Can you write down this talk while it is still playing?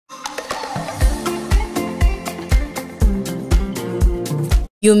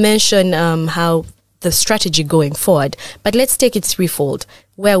You mentioned how the strategy going forward, but let's take it threefold.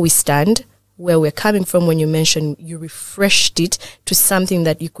 Where we stand, where we're coming from when you mentioned you refreshed it to something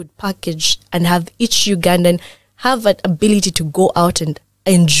that you could package and have each Ugandan have an ability to go out and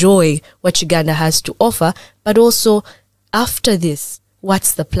enjoy what Uganda has to offer, but also after this,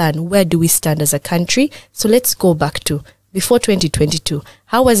 what's the plan? Where do we stand as a country? So let's go back to before 2022.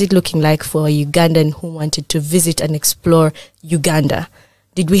 How was it looking like for a Ugandan who wanted to visit and explore Uganda?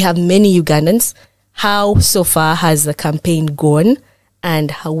 Did we have many Ugandans? How so far has the campaign gone?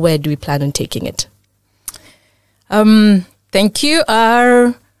 And where do we plan on taking it? Thank you.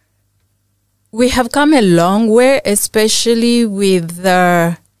 We have come a long way, especially with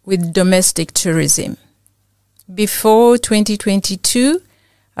domestic tourism. Before 2022,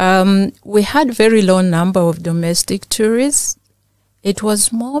 we had very low number of domestic tourists. It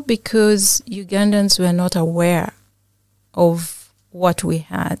was more because Ugandans were not aware of what we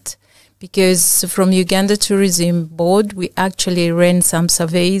had. Because from Uganda Tourism Board, we actually ran some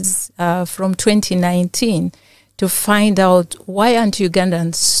surveys from 2019 to find out why aren't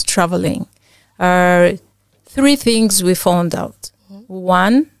Ugandans traveling. Three things we found out.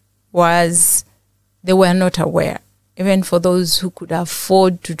 One was they were not aware. Even for those who could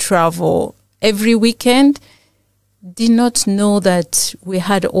afford to travel every weekend, did not know that we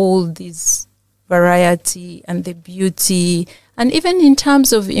had all this variety and the beauty. And even in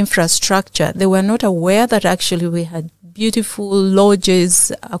terms of infrastructure, they were not aware that actually we had beautiful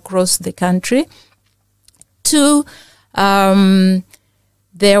lodges across the country. Two,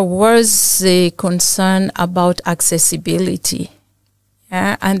 there was a concern about accessibility.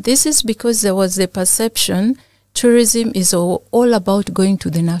 And this is because there was the perception tourism is all about going to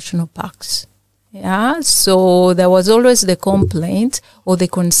the national parks. So there was always the complaint or the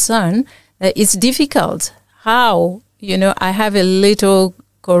concern that it's difficult. How? I have a little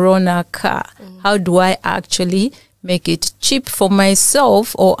Corona car. How do I actually make it cheap for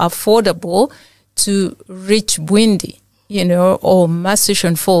myself or affordable to reach Bwindi, or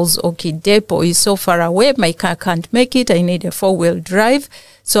Massishon Falls or Kidepo is so far away, my car can't make it, I need a four-wheel drive.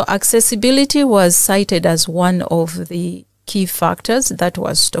 So accessibility was cited as one of the key factors that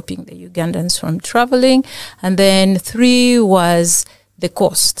was stopping the Ugandans from traveling. And then three was the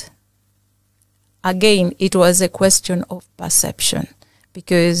cost. Again, it was a question of perception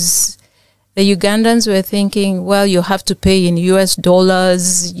because the Ugandans were thinking, well, you have to pay in US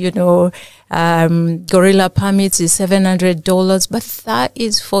dollars, gorilla permits is $700, but that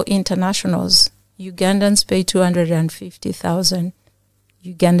is for internationals. Ugandans pay 250,000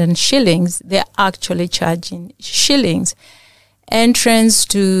 Ugandan shillings. They're actually charging shillings. Entrance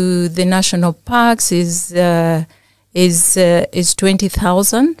to the national parks is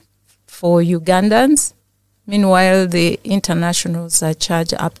 20,000 for Ugandans. Meanwhile, the internationals are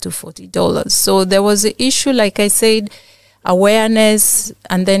charged up to $40. So there was an issue, like I said, awareness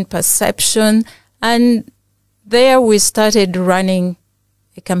and then perception. And there we started running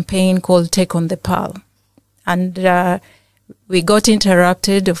a campaign called Take on the Pearl. And we got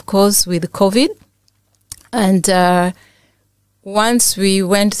interrupted, of course, with COVID. And once we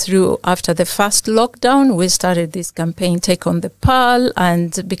went through after the first lockdown, we started this campaign, Take on the Pearl.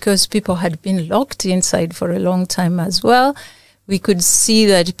 And because people had been locked inside for a long time as well, we could see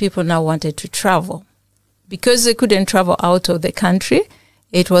that people now wanted to travel. Because they couldn't travel out of the country,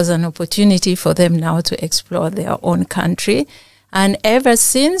 it was an opportunity for them now to explore their own country. And ever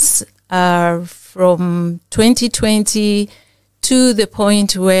since, from 2020 to the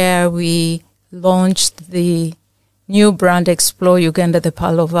point where we launched the new brand Explore Uganda, the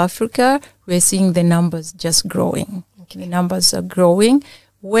Pearl of Africa, we're seeing the numbers just growing. The numbers are growing,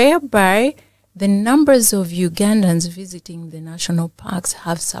 whereby the numbers of Ugandans visiting the national parks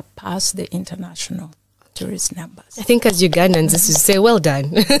have surpassed the international tourist numbers. I think as Ugandans, this is say well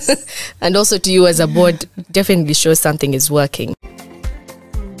done. And also to you as a board, definitely shows something is working.